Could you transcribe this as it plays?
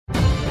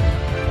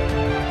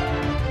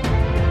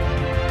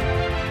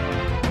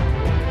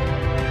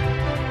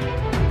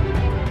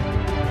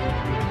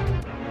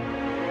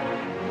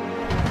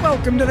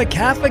Welcome to the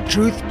Catholic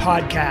Truth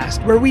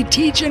Podcast, where we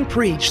teach and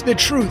preach the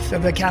truth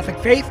of the Catholic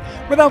faith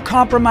without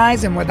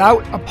compromise and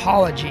without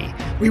apology.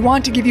 We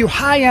want to give you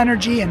high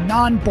energy and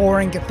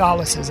non-boring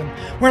Catholicism,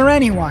 where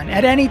anyone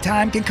at any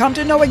time can come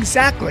to know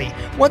exactly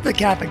what the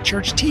Catholic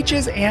Church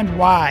teaches and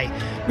why.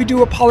 We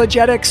do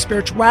apologetics,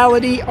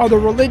 spirituality, other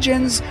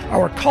religions,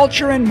 our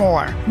culture, and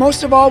more.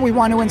 Most of all, we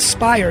want to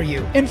inspire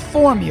you,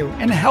 inform you,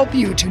 and help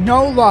you to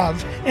know,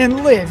 love,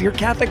 and live your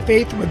Catholic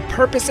faith with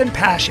purpose and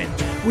passion.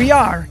 We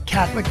are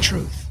Catholic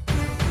Truth.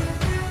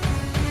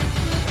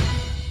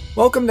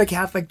 Welcome to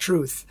Catholic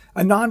Truth,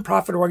 a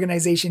nonprofit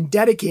organization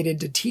dedicated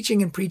to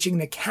teaching and preaching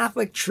the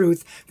Catholic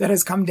truth that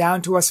has come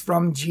down to us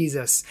from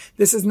Jesus.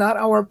 This is not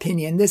our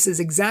opinion. This is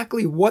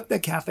exactly what the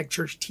Catholic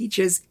Church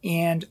teaches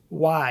and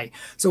why.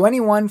 So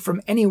anyone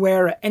from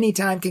anywhere at any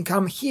time can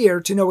come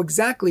here to know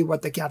exactly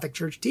what the Catholic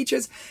Church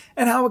teaches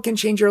and how it can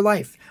change your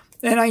life.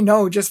 And I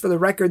know, just for the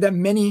record, that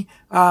many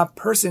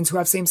persons who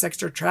have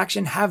same-sex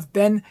attraction have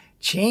been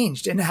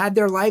changed and had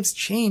their lives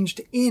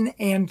changed in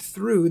and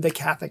through the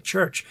Catholic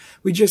Church.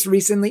 We just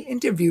recently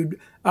interviewed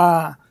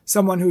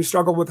someone who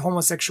struggled with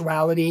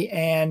homosexuality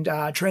and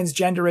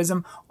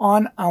transgenderism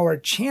on our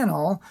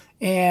channel,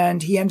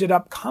 and he ended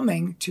up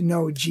coming to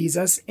know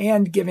Jesus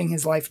and giving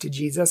his life to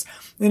Jesus.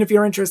 And if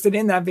you're interested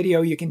in that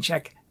video, you can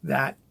check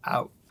that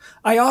out.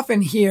 I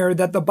often hear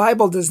that the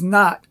Bible does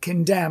not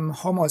condemn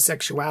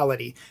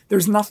homosexuality.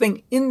 There's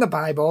nothing in the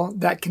Bible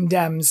that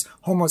condemns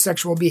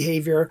homosexual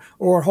behavior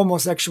or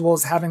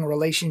homosexuals having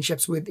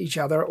relationships with each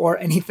other or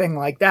anything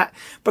like that.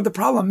 But the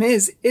problem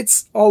is,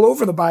 it's all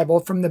over the Bible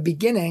from the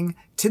beginning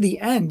to the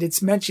end.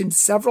 It's mentioned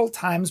several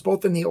times,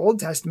 both in the Old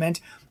Testament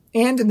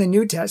and in the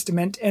New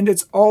Testament, and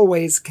it's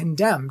always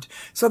condemned.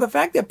 So the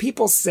fact that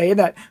people say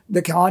that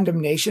the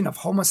condemnation of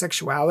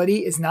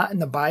homosexuality is not in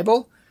the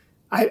Bible,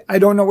 I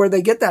don't know where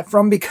they get that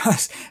from,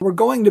 because we're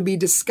going to be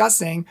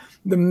discussing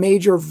the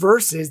major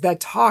verses that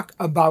talk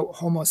about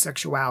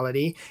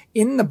homosexuality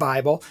in the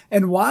Bible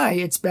and why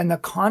it's been the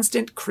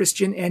constant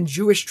Christian and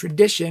Jewish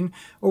tradition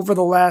over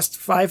the last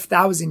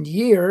 5,000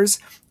 years,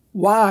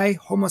 why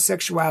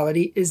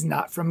homosexuality is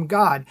not from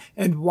God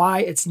and why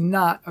it's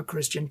not a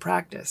Christian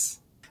practice.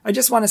 I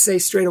just want to say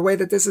straight away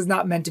that this is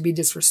not meant to be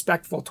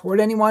disrespectful toward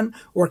anyone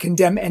or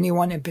condemn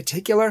anyone in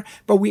particular,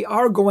 but we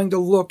are going to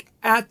look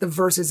at the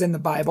verses in the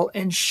Bible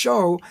and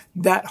show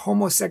that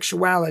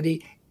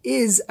homosexuality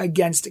is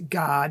against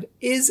God,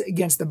 is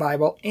against the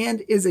Bible,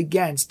 and is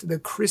against the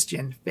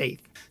Christian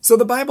faith. So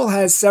the Bible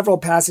has several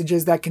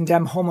passages that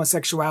condemn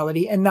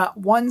homosexuality and not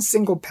one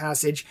single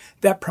passage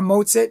that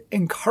promotes it,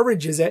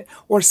 encourages it,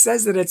 or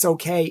says that it's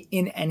okay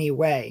in any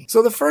way.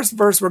 So the first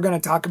verse we're going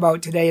to talk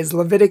about today is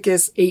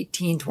Leviticus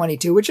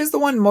 18:22, which is the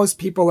one most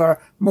people are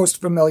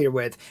most familiar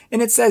with.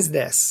 And it says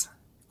this,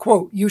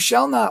 quote, "You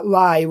shall not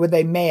lie with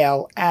a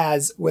male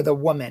as with a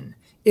woman.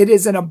 It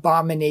is an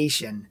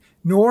abomination.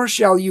 Nor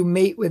shall you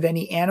mate with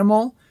any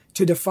animal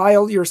to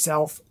defile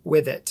yourself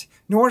with it.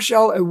 Nor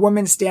shall a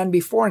woman stand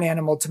before an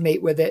animal to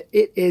mate with it.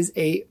 It is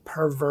a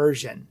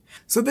perversion."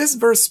 So this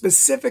verse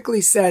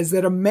specifically says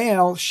that a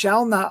male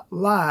shall not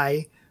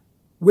lie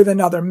with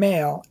another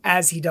male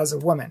as he does a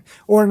woman.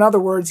 Or in other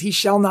words, he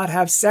shall not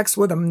have sex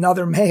with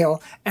another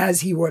male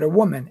as he would a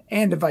woman,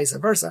 and vice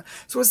versa.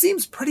 So it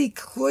seems pretty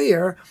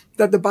clear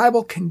that the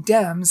Bible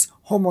condemns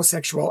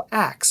homosexual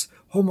acts,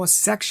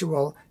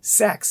 homosexual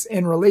sex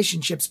and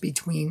relationships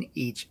between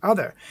each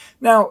other.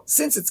 Now,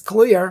 since it's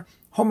clear,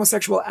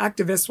 homosexual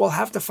activists will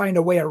have to find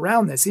a way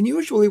around this. And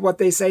usually what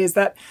they say is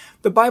that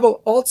the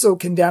Bible also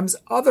condemns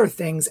other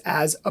things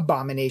as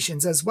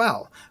abominations as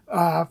well.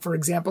 For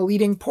example,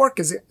 eating pork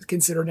is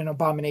considered an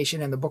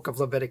abomination in the book of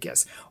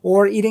Leviticus,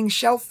 or eating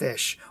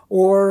shellfish,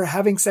 or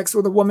having sex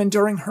with a woman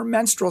during her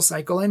menstrual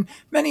cycle, and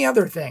many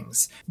other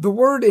things. The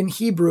word in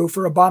Hebrew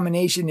for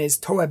abomination is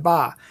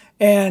toebah,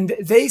 and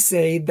they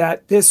say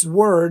that this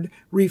word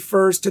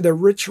refers to the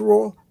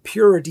ritual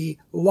purity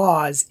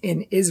laws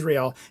in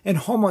Israel, and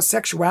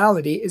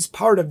homosexuality is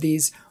part of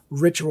these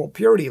ritual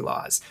purity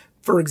laws.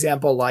 For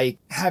example, like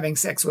having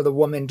sex with a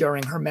woman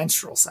during her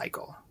menstrual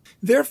cycle.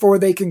 Therefore,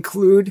 they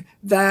conclude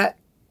that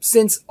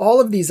since all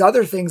of these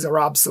other things are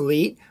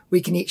obsolete,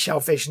 we can eat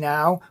shellfish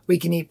now, we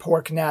can eat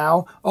pork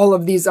now, all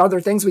of these other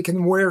things, we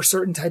can wear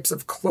certain types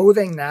of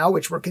clothing now,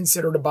 which were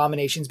considered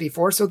abominations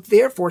before. So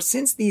therefore,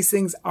 since these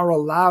things are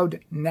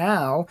allowed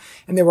now,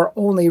 and there were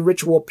only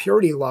ritual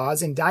purity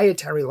laws and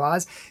dietary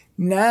laws,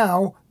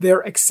 now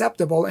they're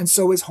acceptable, and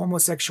so is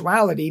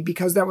homosexuality,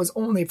 because that was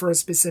only for a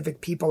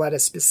specific people at a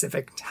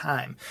specific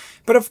time.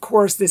 But of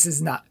course, this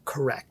is not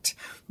correct.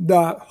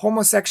 The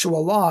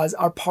homosexual laws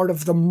are part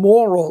of the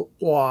moral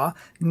law,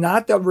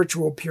 not the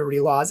ritual purity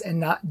laws and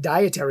not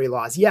dietary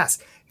laws. Yes,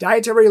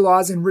 dietary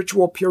laws and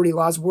ritual purity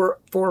laws were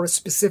for a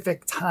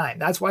specific time.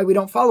 That's why we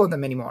don't follow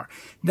them anymore.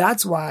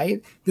 That's why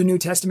the New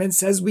Testament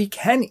says we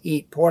can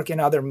eat pork and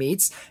other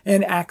meats.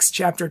 And Acts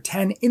chapter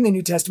 10 in the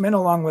New Testament,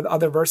 along with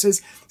other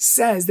verses,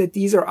 says that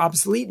these are are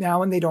obsolete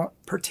now and they don't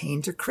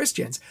pertain to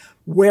Christians.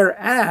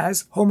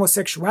 Whereas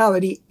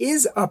homosexuality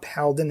is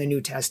upheld in the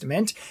New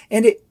Testament,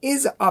 and it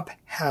is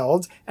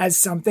upheld as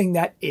something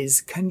that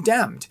is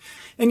condemned.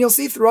 And you'll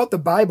see throughout the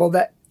Bible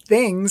that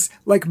things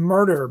like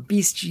murder,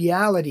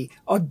 bestiality,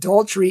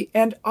 adultery,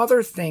 and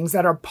other things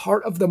that are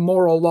part of the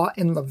moral law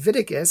in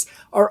Leviticus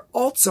are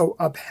also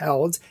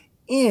upheld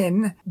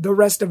in the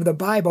rest of the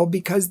Bible,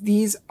 because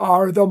these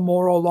are the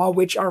moral law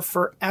which are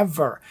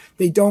forever.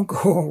 They don't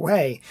go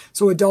away.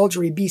 So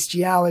adultery,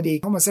 bestiality,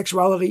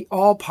 homosexuality,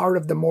 all part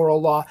of the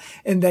moral law,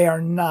 and they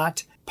are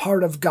not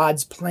part of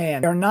God's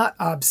plan. They are not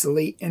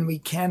obsolete, and we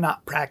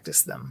cannot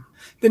practice them.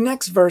 The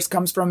next verse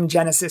comes from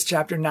Genesis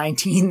chapter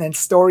 19, the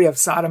story of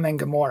Sodom and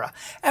Gomorrah.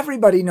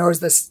 Everybody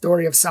knows the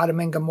story of Sodom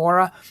and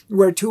Gomorrah,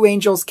 where two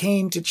angels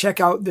came to check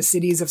out the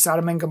cities of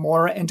Sodom and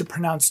Gomorrah and to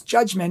pronounce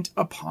judgment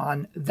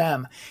upon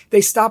them.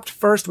 They stopped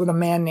first with a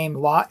man named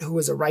Lot, who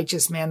was a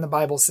righteous man, the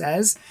Bible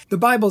says. The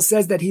Bible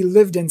says that he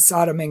lived in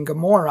Sodom and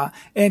Gomorrah,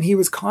 and he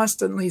was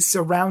constantly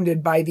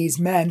surrounded by these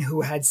men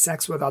who had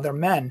sex with other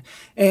men.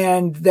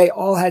 And they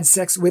all had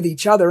sex with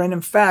each other. And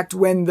in fact,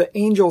 when the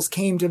angels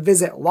came to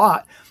visit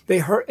Lot, they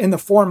heard in the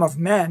form of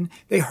men,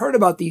 they heard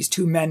about these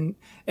two men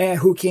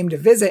who came to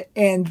visit,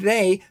 and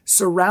they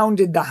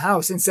surrounded the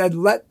house and said,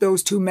 let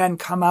those two men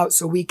come out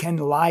so we can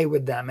lie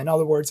with them. In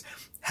other words,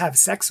 have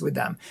sex with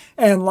them.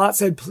 And Lot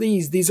said,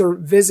 please, these are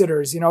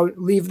visitors,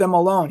 leave them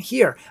alone.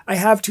 Here, I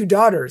have two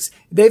daughters.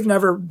 They've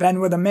never been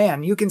with a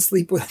man. You can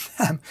sleep with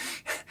them.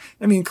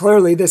 I mean,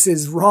 clearly this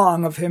is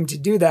wrong of him to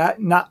do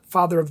that, not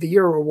Father of the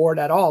Year reward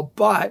at all.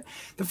 But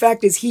the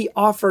fact is he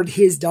offered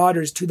his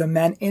daughters to the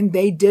men, and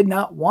they did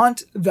not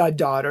want the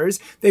daughters.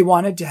 They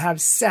wanted to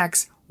have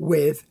sex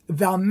with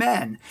the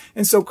men.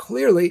 And so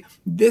clearly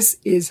this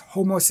is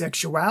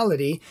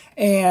homosexuality.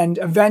 And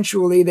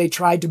eventually they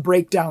tried to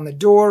break down the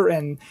door,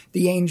 and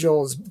the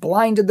angels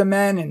blinded the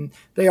men and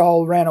they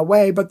all ran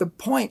away. But the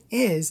point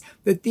is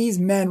that these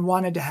men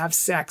wanted to have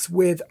sex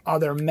with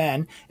other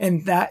men.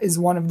 And that is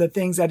one of the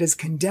things that is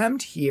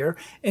condemned here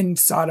in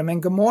Sodom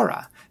and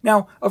Gomorrah.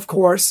 Now, of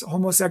course,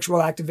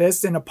 homosexual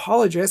activists and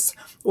apologists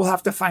will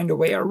have to find a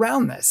way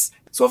around this.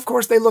 So, of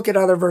course, they look at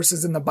other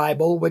verses in the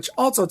Bible, which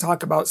also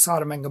talk about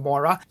Sodom and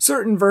Gomorrah.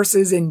 Certain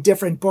verses in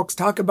different books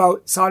talk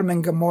about Sodom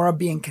and Gomorrah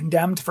being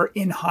condemned for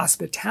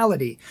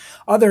inhospitality.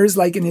 Others,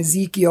 like in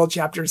Ezekiel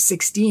chapter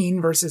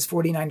 16, verses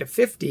 49 to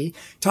 50,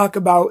 talk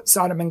about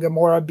Sodom and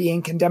Gomorrah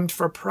being condemned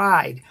for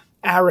pride,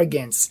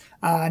 arrogance,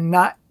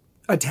 not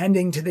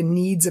attending to the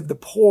needs of the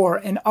poor,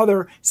 and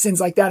other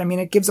sins like that. I mean,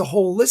 it gives a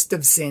whole list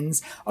of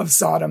sins of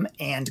Sodom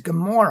and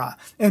Gomorrah.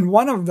 And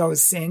one of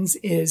those sins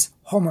is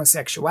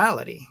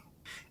homosexuality.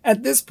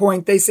 At this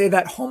point, they say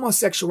that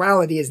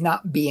homosexuality is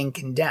not being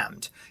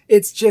condemned.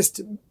 It's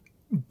just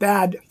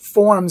bad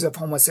forms of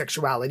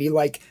homosexuality,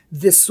 like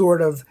this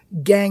sort of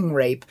gang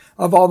rape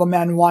of all the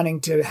men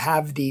wanting to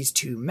have these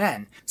two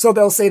men. So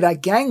they'll say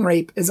that gang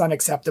rape is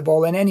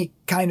unacceptable, and any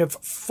kind of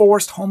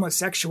forced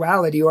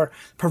homosexuality or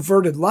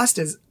perverted lust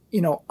is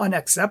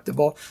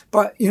unacceptable.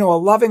 But, a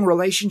loving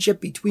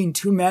relationship between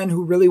two men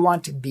who really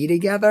want to be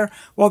together,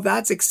 well,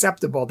 that's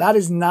acceptable. That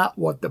is not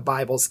what the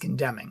Bible's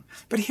condemning.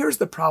 But here's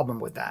the problem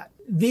with that.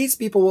 These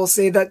people will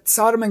say that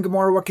Sodom and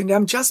Gomorrah were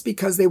condemned just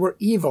because they were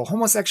evil.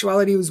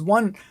 Homosexuality was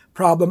one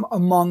problem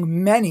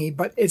among many,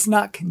 but it's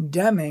not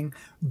condemning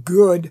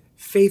good,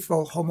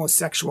 faithful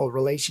homosexual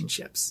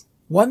relationships.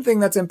 One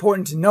thing that's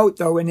important to note,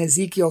 though, in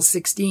Ezekiel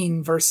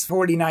 16, verse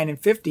 49 and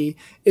 50,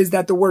 is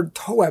that the word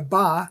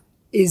toebah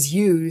is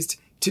used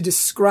to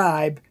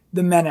describe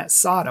the men at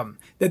Sodom,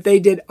 that they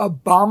did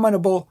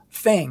abominable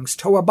things.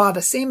 Toebah,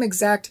 the same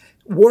exact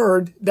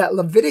word that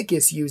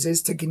Leviticus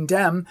uses to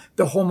condemn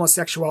the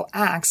homosexual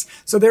acts.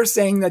 So they're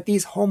saying that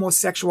these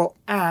homosexual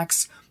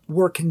acts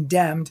were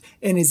condemned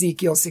in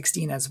Ezekiel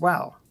 16 as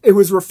well. It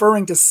was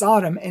referring to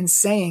Sodom and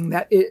saying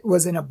that it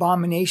was an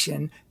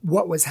abomination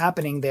what was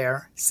happening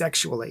there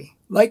sexually.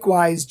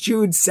 Likewise,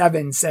 Jude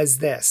 7 says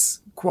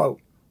this, quote,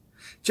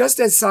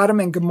 just as Sodom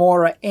and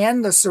Gomorrah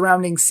and the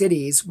surrounding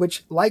cities,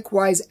 which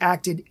likewise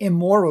acted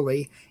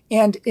immorally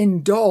and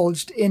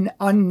indulged in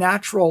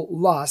unnatural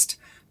lust,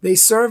 they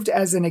served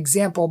as an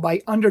example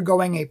by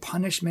undergoing a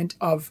punishment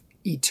of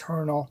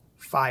eternal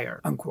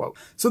fire, unquote.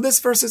 So this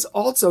verse is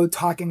also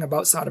talking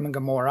about Sodom and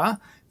Gomorrah,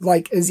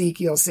 like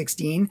Ezekiel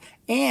 16,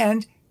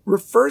 and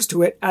refers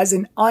to it as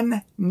an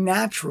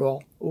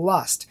unnatural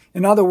lust.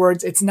 In other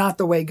words, it's not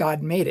the way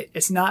God made it.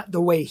 It's not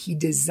the way he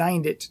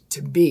designed it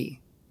to be.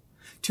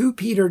 2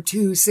 Peter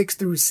 2, 6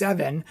 through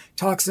 7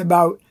 talks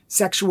about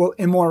sexual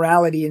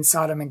immorality in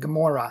Sodom and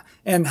Gomorrah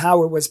and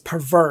how it was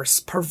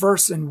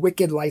perverse and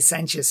wicked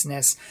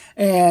licentiousness,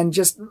 and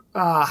just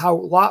how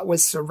Lot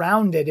was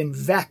surrounded and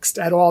vexed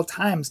at all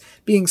times,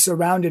 being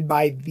surrounded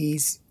by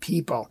these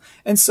people.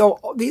 And so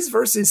these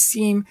verses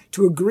seem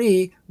to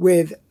agree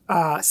with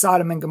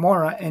Sodom and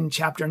Gomorrah in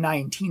chapter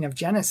 19 of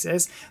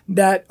Genesis,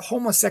 that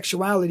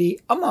homosexuality,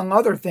 among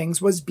other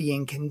things, was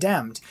being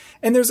condemned.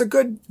 And there's a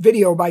good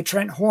video by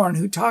Trent Horn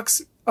who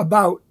talks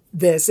about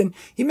this, and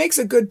he makes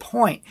a good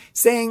point,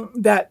 saying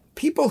that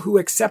people who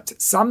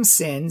accept some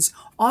sins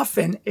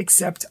often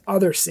accept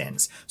other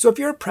sins. So if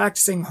you're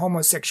practicing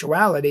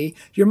homosexuality,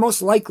 you're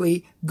most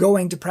likely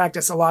going to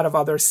practice a lot of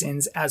other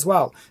sins as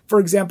well. For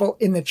example,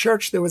 in the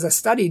church, there was a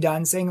study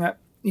done saying that,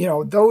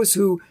 those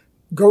who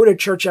go to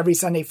church every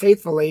Sunday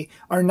faithfully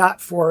are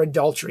not for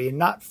adultery and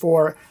not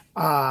for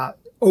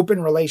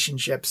open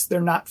relationships.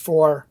 They're not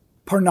for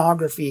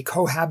pornography,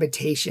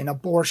 cohabitation,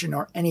 abortion,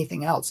 or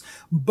anything else.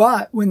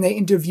 But when they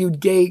interviewed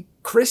gay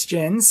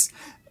Christians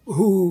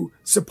who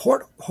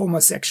support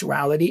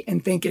homosexuality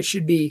and think it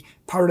should be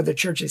part of the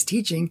church's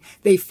teaching,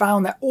 they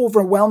found that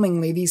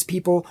overwhelmingly these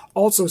people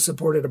also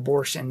supported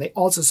abortion. They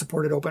also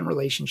supported open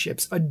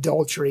relationships,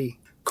 adultery,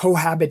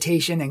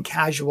 cohabitation, and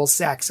casual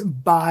sex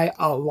by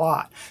a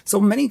lot. So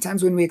many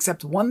times when we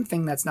accept one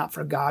thing that's not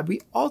for God,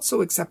 we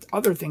also accept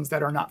other things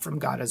that are not from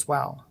God as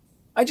well.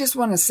 I just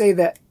want to say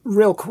that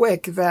real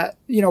quick that,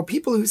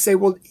 people who say,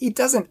 well, it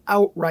doesn't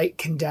outright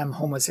condemn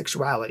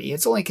homosexuality.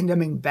 It's only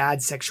condemning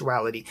bad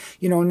sexuality,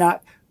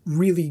 not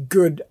really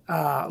good,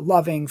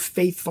 loving,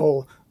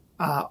 faithful,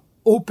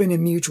 open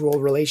and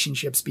mutual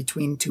relationships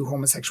between two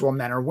homosexual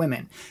men or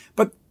women.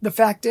 But the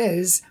fact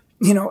is,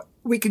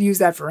 we could use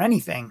that for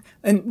anything.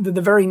 And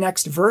the very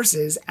next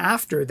verses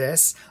after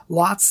this,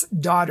 Lot's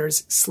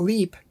daughters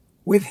sleep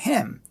with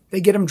him. They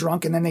get him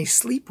drunk and then they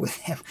sleep with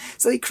him.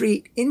 So they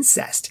create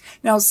incest.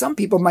 Now, some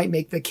people might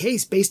make the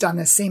case based on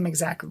the same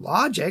exact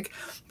logic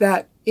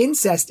that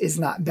incest is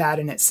not bad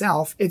in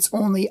itself. It's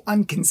only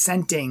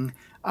unconsenting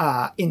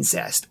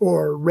incest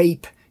or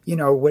rape,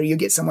 where you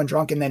get someone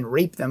drunk and then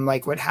rape them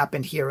like what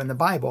happened here in the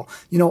Bible.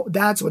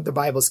 That's what the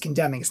Bible's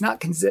condemning. It's not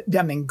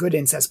condemning good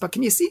incest. But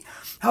can you see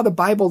how the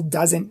Bible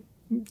doesn't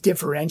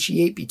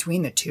differentiate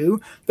between the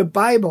two? The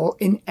Bible,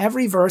 in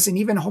every verse, and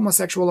even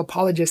homosexual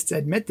apologists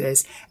admit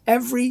this,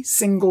 every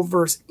single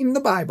verse in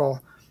the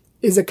Bible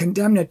is a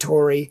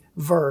condemnatory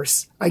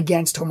verse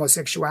against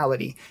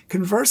homosexuality.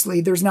 Conversely,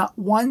 there's not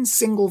one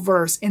single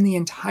verse in the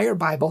entire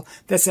Bible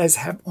that says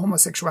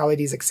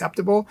homosexuality is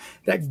acceptable,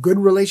 that good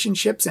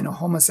relationships in a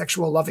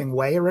homosexual loving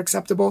way are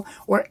acceptable,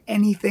 or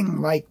anything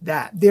like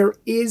that. There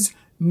is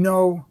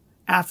no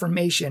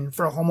affirmation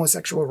for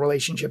homosexual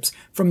relationships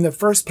from the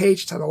first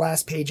page to the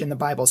last page in the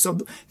Bible. So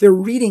they're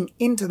reading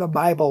into the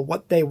Bible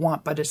what they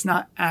want, but it's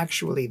not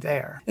actually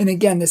there. And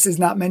again, this is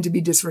not meant to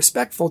be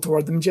disrespectful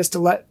toward them, just to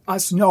let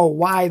us know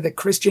why the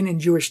Christian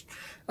and Jewish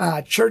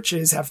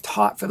churches have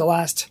taught for the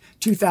last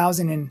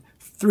 2,000 and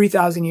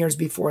 3,000 years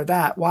before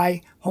that,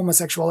 why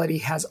homosexuality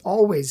has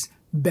always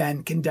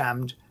been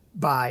condemned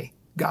by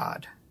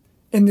God.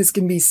 And this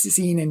can be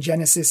seen in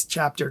Genesis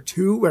chapter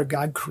 2, where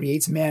God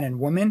creates man and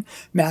woman.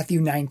 Matthew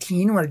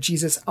 19, where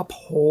Jesus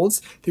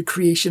upholds the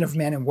creation of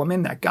man and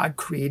woman, that God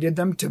created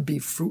them to be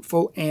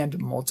fruitful and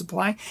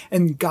multiply.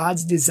 And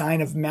God's design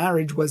of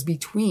marriage was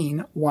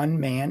between one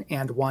man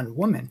and one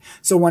woman.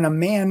 So when a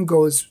man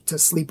goes to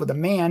sleep with a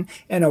man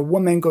and a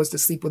woman goes to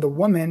sleep with a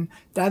woman,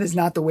 that is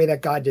not the way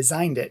that God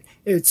designed it.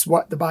 It's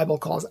what the Bible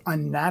calls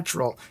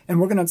unnatural. And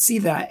we're going to see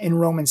that in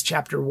Romans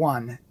chapter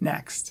 1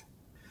 next.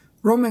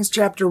 Romans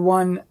chapter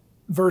 1,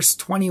 verse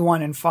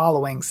 21 and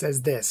following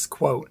says this,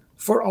 quote,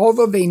 "For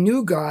although they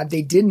knew God,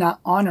 they did not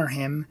honor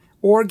him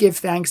or give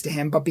thanks to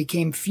him, but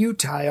became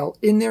futile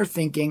in their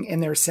thinking,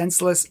 and their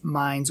senseless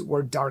minds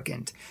were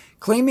darkened.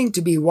 Claiming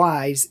to be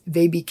wise,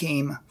 they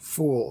became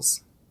fools.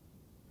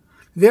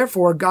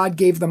 Therefore, God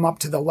gave them up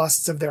to the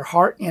lusts of their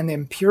heart and the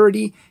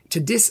impurity,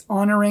 to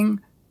dishonoring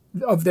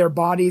of their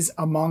bodies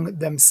among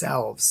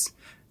themselves.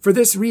 For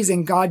this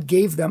reason, God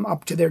gave them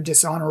up to their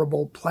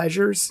dishonorable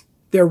pleasures.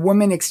 Their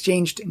women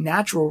exchanged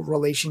natural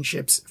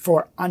relationships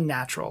for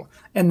unnatural,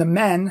 and the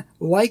men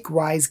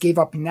likewise gave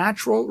up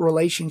natural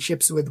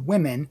relationships with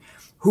women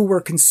who were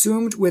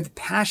consumed with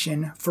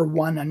passion for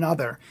one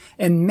another.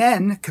 And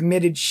men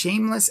committed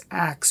shameless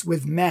acts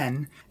with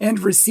men, and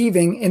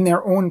receiving in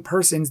their own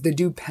persons the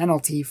due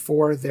penalty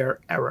for their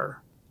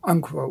error."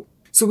 Unquote.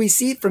 So we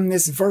see from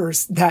this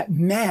verse that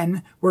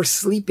men were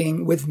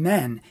sleeping with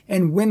men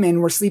and women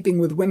were sleeping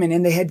with women,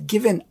 and they had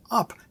given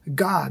up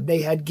God.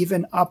 They had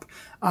given up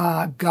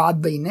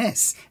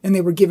godliness, and they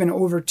were given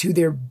over to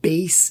their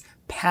base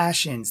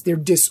passions, their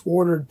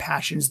disordered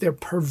passions, their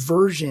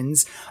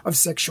perversions of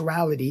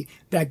sexuality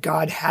that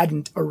God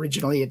hadn't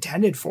originally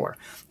intended for.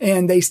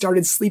 And they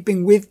started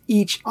sleeping with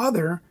each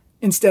other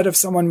instead of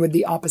someone with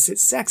the opposite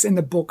sex. And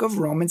the book of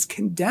Romans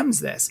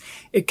condemns this.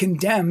 It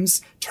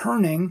condemns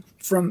turning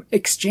from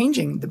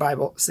exchanging, the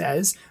Bible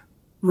says,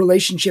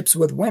 relationships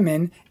with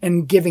women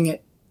and giving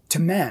it to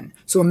men.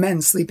 So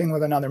men sleeping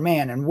with another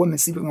man and women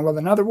sleeping with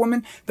another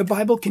woman. The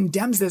Bible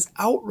condemns this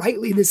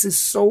outrightly. This is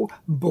so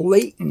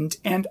blatant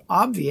and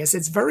obvious.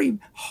 It's very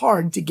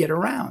hard to get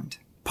around.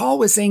 Paul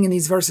was saying in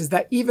these verses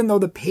that even though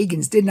the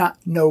pagans did not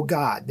know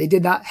God, they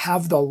did not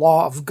have the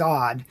law of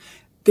God,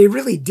 They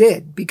really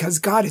did, because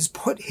God has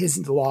put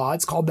his law,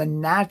 it's called the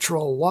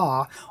natural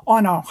law,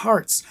 on our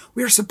hearts.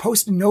 We are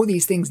supposed to know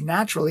these things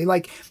naturally.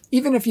 Like,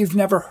 even if you've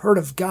never heard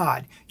of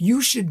God,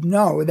 you should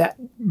know that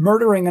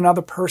murdering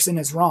another person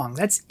is wrong.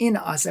 That's in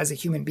us as a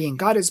human being.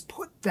 God has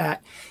put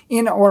that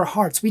in our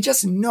hearts. We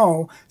just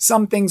know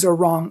some things are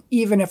wrong,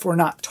 even if we're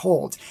not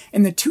told.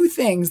 And the two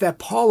things that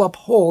Paul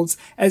upholds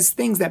as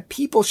things that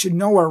people should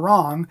know are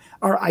wrong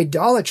are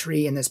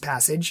idolatry in this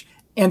passage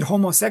and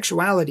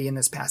homosexuality in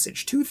this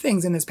passage. Two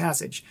things in this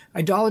passage: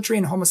 idolatry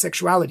and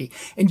homosexuality.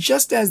 And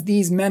just as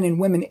these men and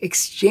women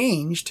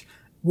exchanged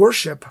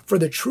worship for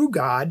the true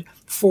God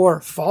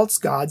for false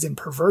gods and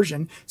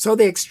perversion, so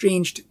they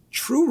exchanged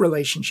true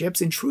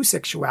relationships and true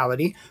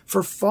sexuality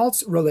for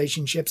false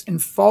relationships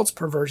and false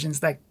perversions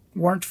that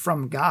weren't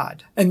from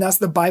God. And thus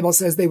the Bible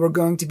says they were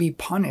going to be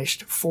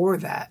punished for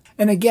that.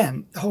 And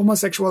again,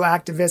 homosexual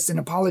activists and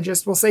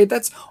apologists will say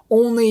that's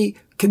only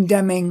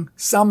condemning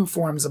some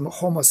forms of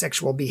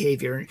homosexual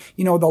behavior,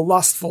 the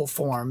lustful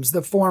forms,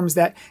 the forms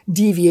that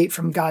deviate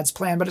from God's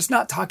plan. But it's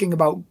not talking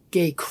about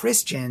gay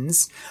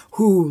Christians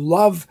who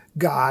love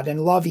God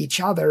and love each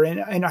other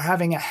and are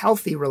having a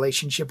healthy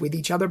relationship with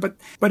each other.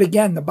 But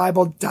again, the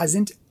Bible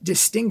doesn't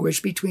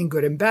distinguish between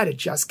good and bad. It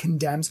just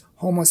condemns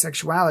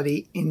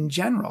homosexuality in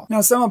general. Now,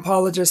 some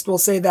apologists will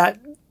say that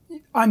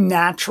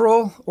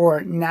unnatural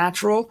or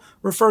natural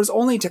refers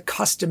only to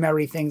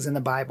customary things in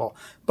the Bible.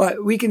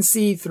 But we can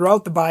see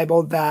throughout the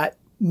Bible that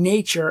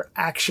nature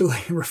actually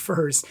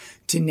refers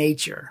to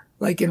nature,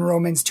 like in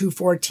Romans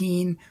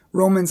 2:14,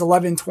 Romans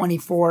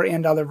 11:24,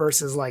 and other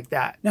verses like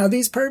that. Now,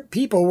 these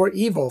people were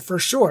evil for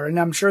sure, and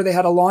I'm sure they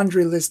had a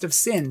laundry list of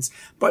sins.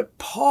 But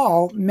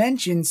Paul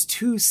mentions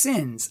two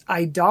sins: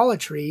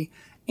 idolatry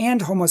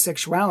and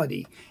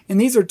homosexuality. And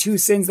these are two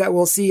sins that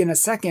we'll see in a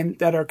second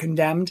that are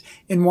condemned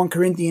in 1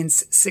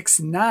 Corinthians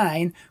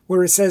 6:9,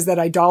 where it says that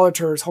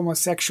idolaters,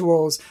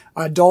 homosexuals,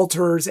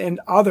 adulterers,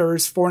 and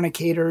others,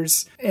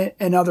 fornicators,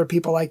 and other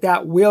people like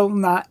that will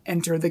not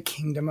enter the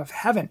kingdom of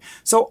heaven.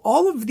 So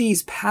all of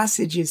these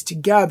passages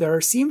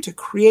together seem to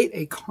create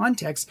a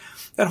context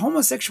that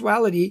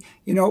homosexuality,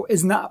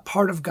 is not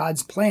part of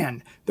God's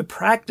plan. The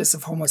practice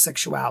of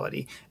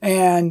homosexuality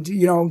and,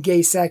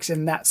 gay sex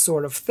and that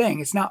sort of thing.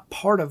 It's not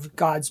part of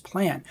God's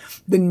plan.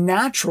 The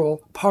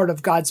natural part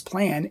of God's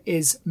plan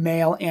is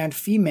male and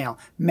female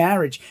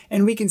marriage.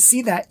 And we can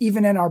see that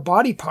even in our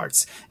body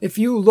parts. If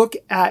you look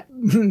at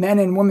men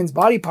and women's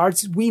body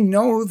parts, we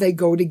know they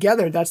go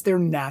together. That's their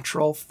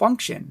natural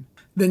function.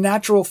 The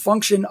natural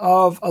function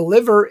of a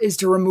liver is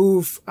to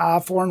remove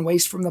foreign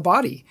waste from the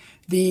body.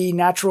 The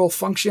natural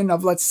function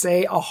of, let's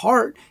say, a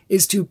heart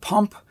is to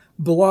pump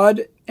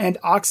blood and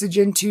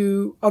oxygen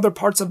to other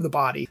parts of the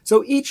body.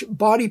 So each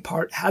body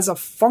part has a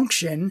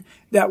function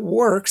that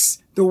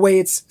works the way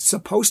it's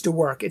supposed to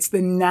work. It's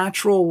the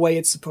natural way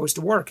it's supposed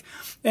to work.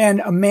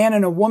 And a man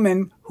and a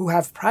woman who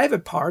have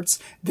private parts,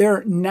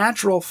 their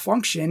natural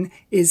function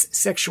is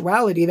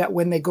sexuality, that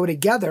when they go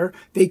together,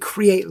 they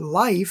create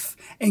life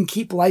and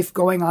keep life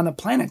going on the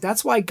planet.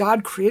 That's why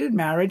God created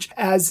marriage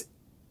as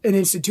an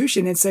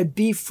institution and said,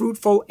 be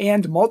fruitful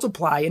and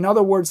multiply. In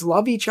other words,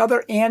 love each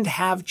other and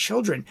have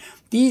children.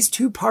 These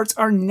two parts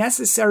are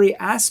necessary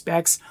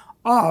aspects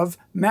of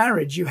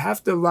marriage. You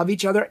have to love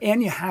each other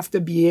and you have to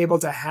be able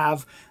to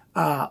have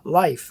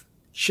life,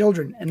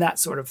 children, and that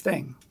sort of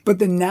thing. But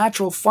the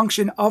natural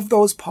function of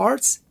those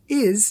parts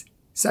is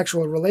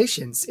sexual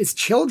relations. It's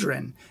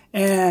children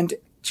and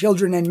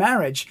children in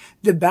marriage.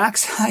 The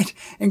backside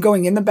and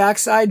going in the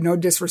backside, no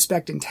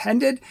disrespect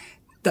intended.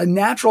 The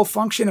natural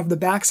function of the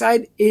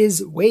backside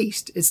is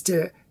waste. It's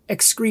to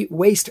excrete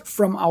waste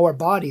from our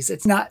bodies.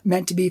 It's not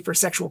meant to be for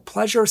sexual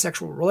pleasure,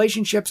 sexual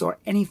relationships, or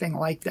anything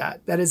like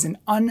that. That is an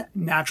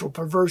unnatural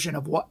perversion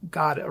of what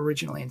God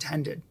originally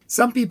intended.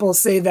 Some people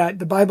say that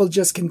the Bible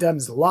just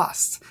condemns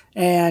lust.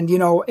 And,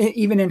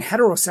 even in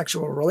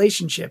heterosexual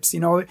relationships,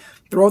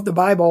 throughout the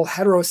Bible,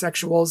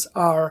 heterosexuals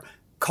are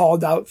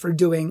called out for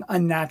doing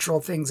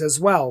unnatural things as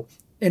well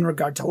in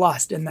regard to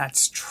lust, and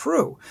that's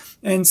true.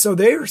 And so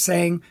they're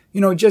saying,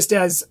 just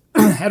as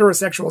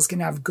heterosexuals can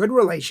have good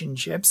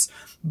relationships,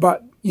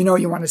 but, you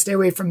want to stay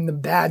away from the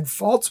bad,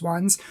 false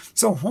ones,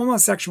 so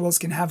homosexuals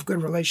can have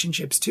good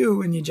relationships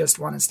too, and you just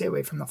want to stay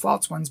away from the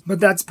false ones. But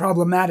that's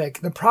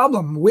problematic. The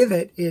problem with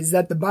it is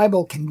that the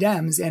Bible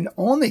condemns, and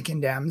only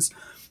condemns,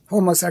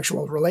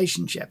 homosexual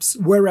relationships,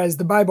 whereas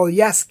the Bible,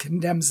 yes,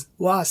 condemns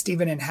lust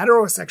even in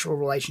heterosexual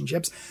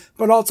relationships,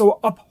 but also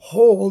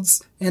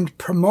upholds and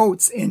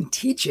promotes and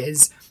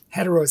teaches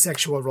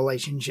heterosexual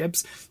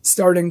relationships.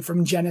 Starting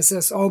from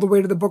Genesis all the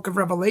way to the book of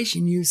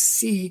Revelation, you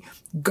see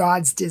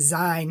God's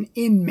design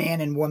in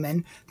man and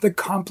woman, the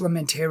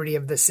complementarity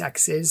of the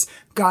sexes,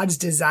 God's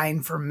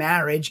design for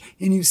marriage,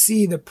 and you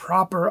see the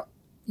proper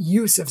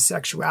use of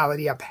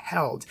sexuality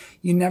upheld.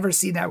 You never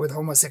see that with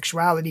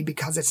homosexuality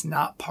because it's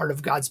not part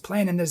of God's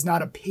plan, and there's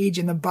not a page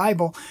in the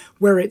Bible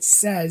where it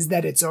says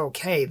that it's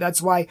okay.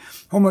 That's why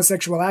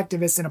homosexual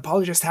activists and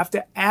apologists have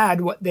to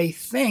add what they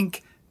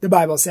think the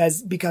Bible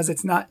says, because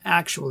it's not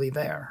actually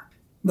there.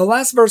 The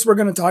last verse we're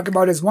going to talk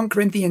about is 1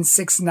 Corinthians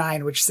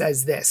 6:9, which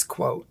says this,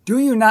 quote, "Do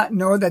you not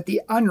know that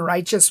the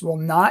unrighteous will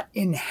not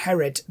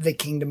inherit the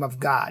kingdom of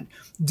God?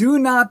 Do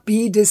not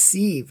be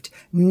deceived.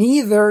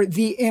 Neither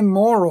the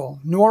immoral,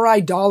 nor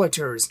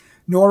idolaters,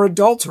 nor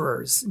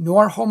adulterers,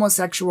 nor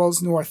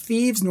homosexuals, nor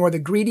thieves, nor the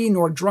greedy,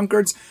 nor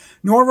drunkards,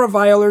 nor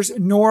revilers,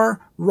 nor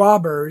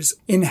robbers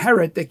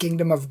inherit the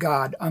kingdom of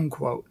God,"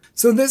 unquote.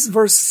 So this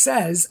verse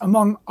says,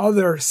 among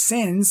other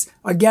sins,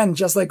 again,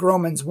 just like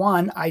Romans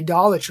 1,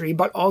 idolatry,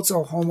 but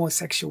also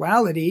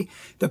homosexuality,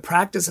 the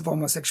practice of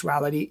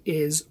homosexuality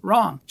is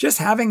wrong. Just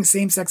having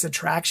same-sex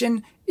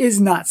attraction is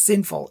not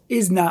sinful,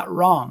 is not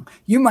wrong.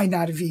 You might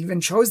not have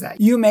even chose that.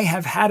 You may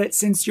have had it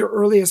since your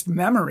earliest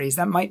memories.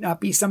 That might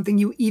not be something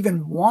you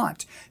even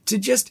want. To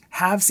just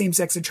have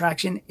same-sex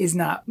attraction is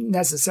not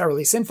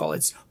necessarily sinful.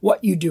 It's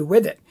what you do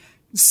with it.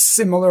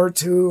 Similar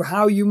to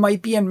how you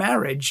might be in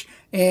marriage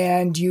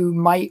and you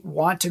might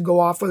want to go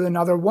off with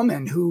another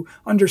woman who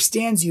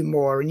understands you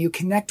more and you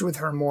connect with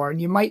her more and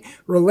you might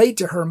relate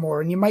to her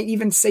more and you might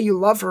even say you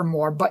love her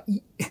more, but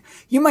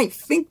you might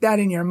think that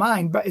in your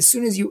mind, but as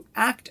soon as you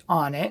act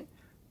on it,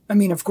 I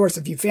mean, of course,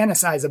 if you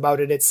fantasize about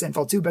it, it's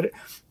sinful too, but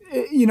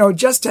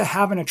just to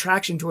have an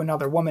attraction to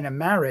another woman in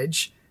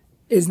marriage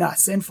is not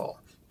sinful,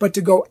 but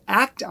to go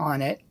act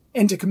on it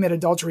and to commit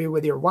adultery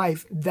with your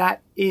wife,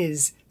 that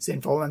is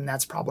sinful and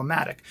that's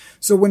problematic.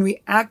 So when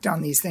we act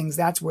on these things,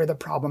 that's where the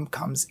problem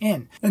comes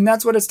in. And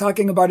that's what it's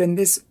talking about in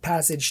this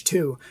passage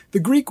too. The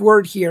Greek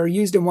word here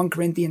used in 1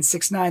 Corinthians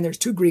 6:9, there's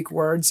two Greek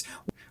words.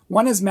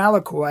 One is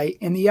malakoi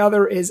and the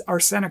other is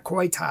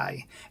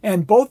arsenokoitai.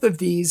 And both of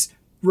these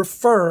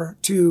refer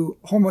to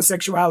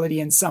homosexuality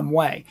in some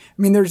way.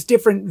 I mean, there's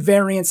different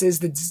variances,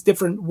 there's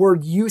different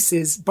word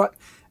uses, but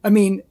I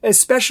mean,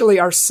 especially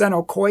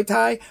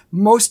arsenokoitai,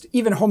 most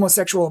even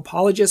homosexual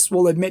apologists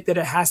will admit that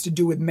it has to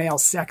do with male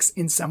sex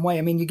in some way.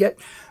 I mean, you get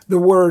the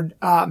word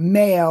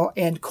male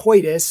and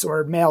coitus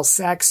or male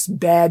sex,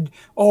 bed,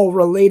 all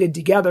related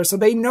together. So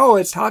they know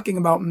it's talking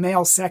about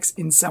male sex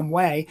in some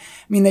way.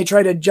 I mean, they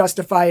try to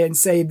justify it and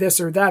say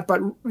this or that,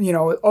 but,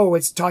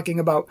 it's talking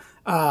about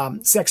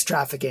sex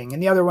trafficking.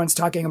 And the other one's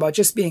talking about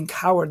just being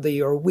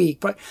cowardly or weak.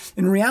 But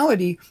in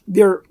reality,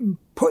 they're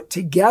put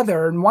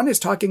together. And one is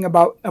talking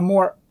about a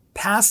more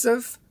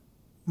passive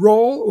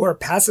role or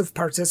passive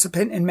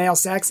participant in male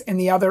sex, and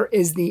the other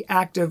is the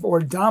active or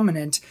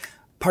dominant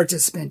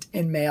participant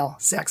in male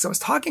sex. So it's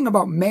talking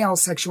about male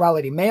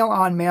sexuality, male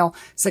on male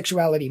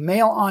sexuality,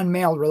 male on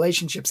male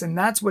relationships, and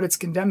that's what it's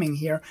condemning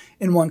here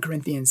in 1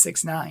 Corinthians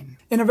 6:9.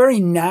 In a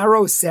very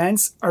narrow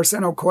sense,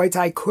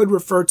 arsenokoitai could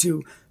refer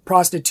to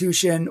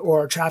prostitution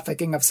or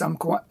trafficking of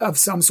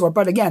some sort,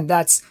 but again,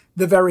 that's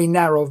the very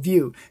narrow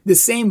view. The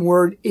same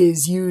word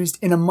is used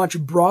in a much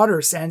broader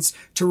sense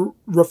to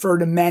refer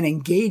to men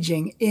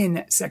engaging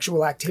in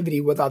sexual activity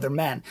with other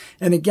men.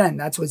 And again,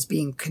 that's what's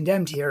being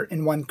condemned here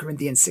in 1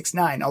 Corinthians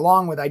 6:9,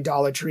 along with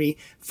idolatry,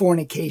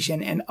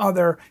 fornication, and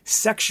other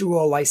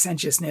sexual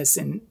licentiousness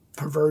and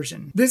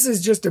perversion. This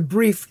is just a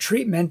brief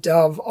treatment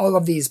of all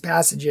of these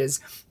passages,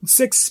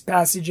 6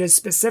 passages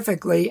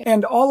specifically,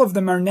 and all of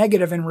them are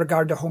negative in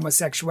regard to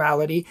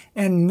homosexuality,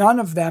 and none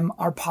of them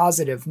are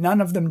positive.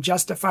 None of them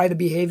justify the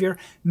behavior.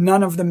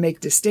 None of them make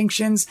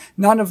distinctions.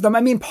 None of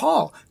them,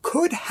 Paul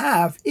could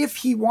have, if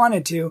he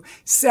wanted to,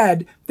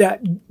 said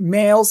that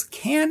males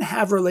can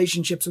have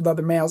relationships with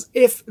other males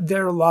if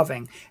they're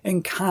loving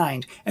and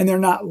kind and they're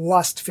not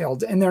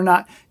lust-filled and they're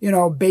not,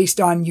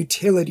 based on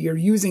utility or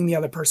using the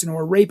other person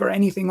or rape or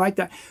anything like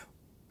that.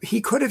 He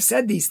could have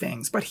said these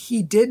things, but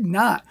he did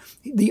not.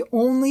 The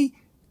only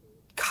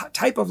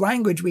type of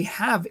language we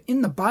have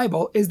in the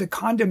Bible is the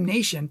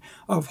condemnation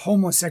of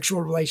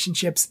homosexual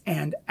relationships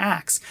and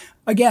acts.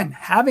 Again,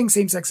 having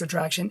same-sex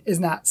attraction is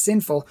not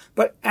sinful,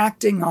 but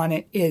acting on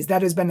it is.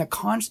 That has been a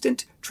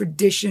constant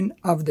tradition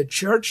of the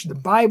church, the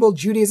Bible,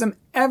 Judaism,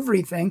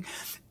 everything.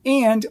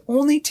 And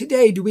only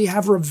today do we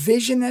have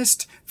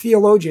revisionist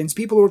theologians,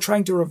 people who are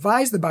trying to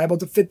revise the Bible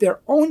to fit their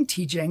own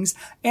teachings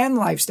and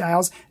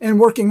lifestyles and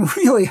working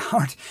really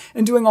hard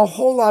and doing a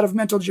whole lot of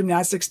mental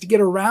gymnastics to get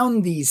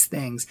around these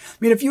things.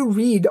 If you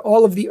read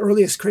all of the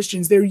earliest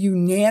Christians, they're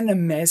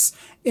unanimous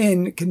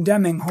in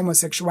condemning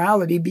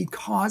homosexuality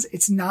because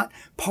it's not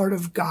part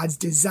of God's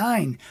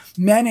design.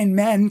 Men and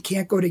men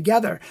can't go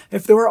together.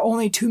 If there were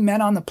only 2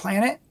 men on the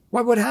planet,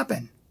 what would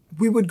happen?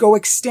 We would go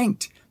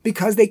extinct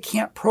because they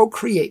can't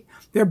procreate.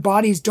 Their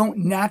bodies don't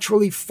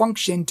naturally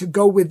function to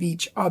go with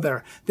each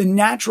other. The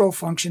natural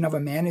function of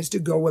a man is to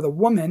go with a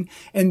woman.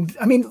 And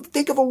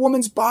think of a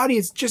woman's body.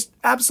 It's just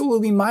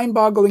absolutely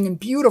mind-boggling and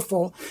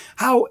beautiful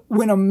how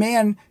when a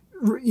man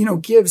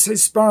gives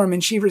his sperm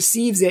and she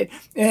receives it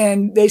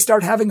and they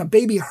start having a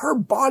baby, her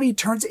body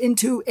turns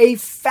into a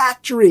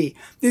factory,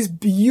 this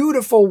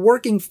beautiful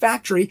working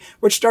factory,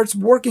 which starts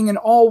working in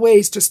all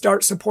ways to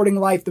start supporting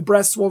life. The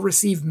breasts will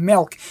receive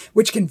milk,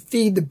 which can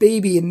feed the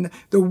baby in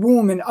the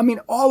womb. And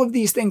all of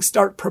these things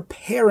start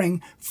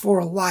preparing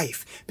for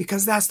life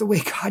because that's the way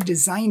God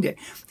designed it.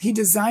 He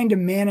designed a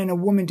man and a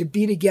woman to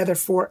be together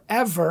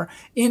forever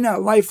in a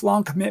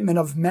lifelong commitment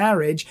of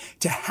marriage,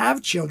 to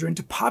have children,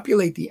 to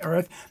populate the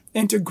earth,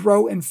 and to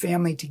grow in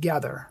family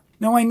together.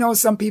 Now, I know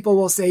some people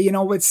will say,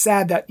 it's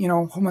sad that,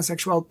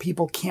 homosexual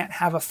people can't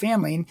have a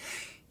family. And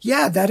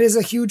yeah, that is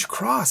a huge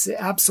cross.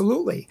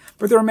 Absolutely.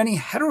 But there are many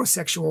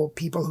heterosexual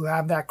people who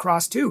have that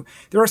cross too.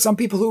 There are some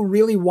people who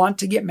really want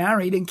to get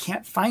married and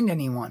can't find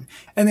anyone.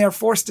 And they are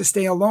forced to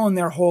stay alone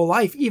their whole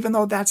life, even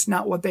though that's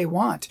not what they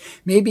want.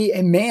 Maybe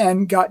a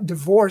man got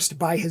divorced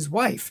by his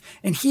wife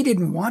and he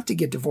didn't want to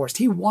get divorced.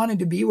 He wanted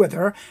to be with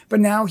her, but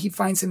now he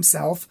finds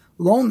himself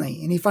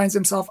lonely and he finds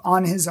himself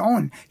on his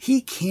own. He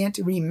can't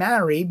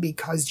remarry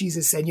because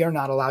Jesus said you're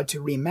not allowed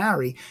to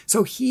remarry.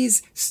 So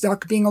he's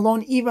stuck being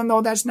alone, even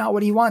though that's not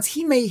what he wants.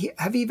 He may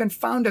have even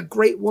found a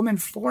great woman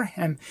for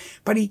him,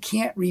 but he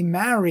can't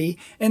remarry.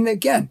 And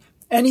again,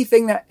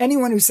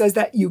 anyone who says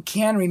that you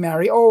can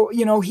remarry,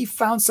 he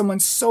found someone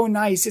so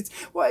nice.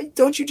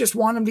 Don't you just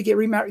want him to get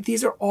remarried?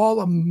 These are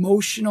all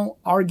emotional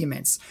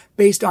arguments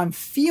based on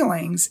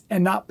feelings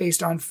and not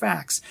based on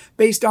facts,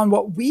 based on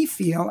what we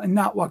feel and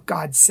not what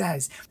God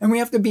says. And we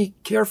have to be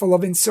careful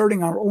of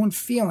inserting our own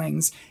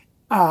feelings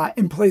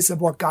in place of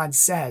what God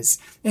says.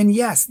 And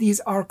yes, these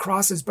are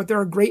crosses, but there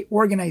are great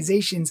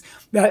organizations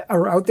that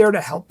are out there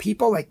to help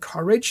people, like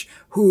Courage,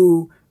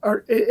 who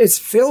is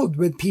filled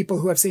with people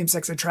who have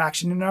same-sex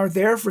attraction and are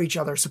there for each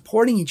other,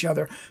 supporting each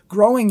other,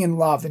 growing in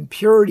love and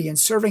purity and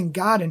serving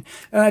God.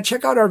 And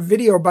check out our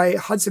video by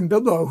Hudson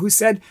Biblow, who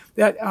said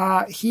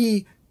that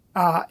he,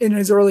 in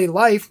his early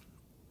life,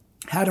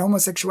 had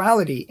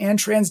homosexuality and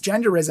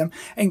transgenderism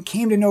and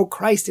came to know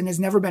Christ and has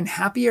never been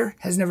happier,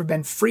 has never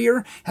been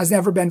freer, has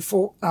never been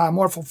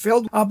more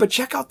fulfilled. But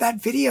check out that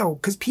video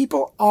because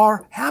people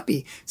are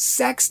happy.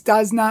 Sex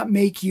does not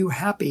make you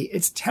happy.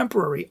 It's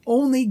temporary.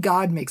 Only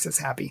God makes us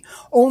happy.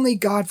 Only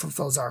God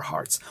fulfills our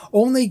hearts.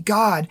 Only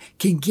God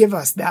can give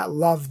us that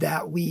love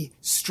that we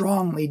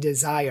strongly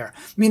desire.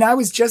 I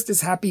was just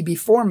as happy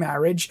before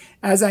marriage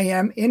as I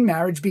am in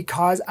marriage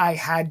because I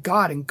had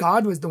God, and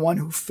God was the one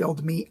who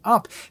filled me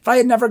up. If I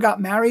had never got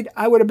married,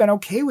 I would have been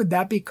okay with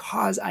that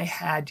because I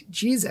had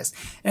Jesus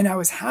and I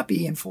was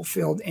happy and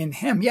fulfilled in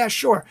him. Yeah,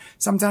 sure.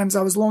 Sometimes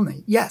I was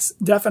lonely. Yes,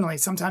 definitely.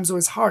 Sometimes it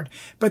was hard,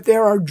 but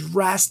there are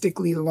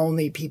drastically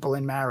lonely people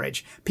in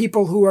marriage,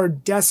 people who are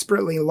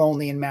desperately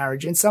lonely in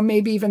marriage. And some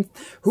maybe even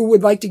who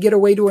would like to get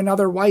away to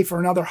another wife or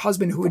another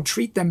husband who would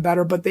treat them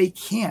better, but they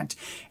can't.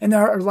 And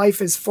our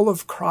life is full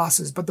of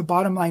crosses. But the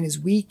bottom line is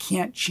we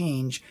can't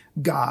change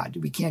God.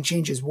 We can't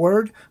change his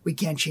word. We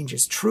can't change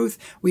his truth.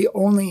 We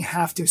only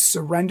have to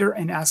surrender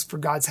and ask for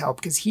God's help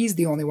because he's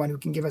the only one who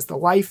can give us the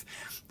life,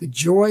 the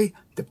joy,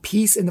 the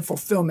peace, and the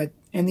fulfillment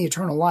and the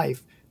eternal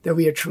life that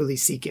we are truly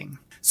seeking.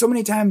 So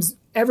many times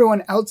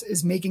everyone else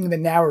is making the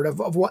narrative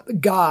of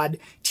what God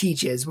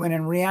teaches, when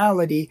in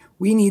reality,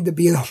 we need to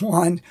be the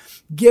one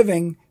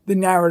giving the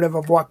narrative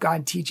of what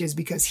God teaches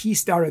because he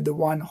started the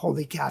one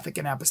holy Catholic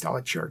and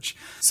Apostolic Church.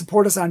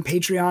 Support us on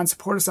Patreon,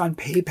 support us on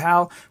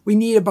PayPal. We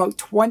need about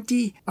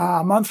 20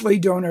 monthly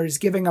donors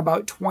giving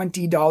about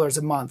 $20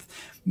 a month.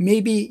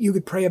 Maybe you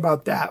could pray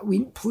about that.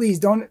 Please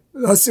don't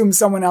assume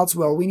someone else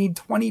will. We need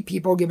 20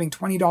 people giving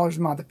 $20 a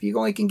month. If you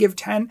only can give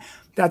 10,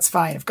 that's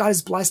fine. If God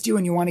has blessed you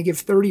and you want to give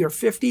 30 or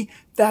 50,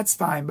 that's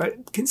fine.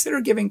 But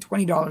consider giving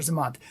 $20 a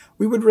month.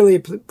 We would really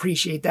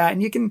appreciate that.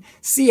 And you can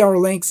see our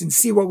links and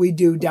see what we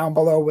do down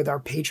below with our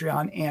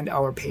Patreon and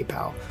our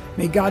PayPal.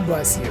 May God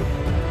bless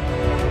you.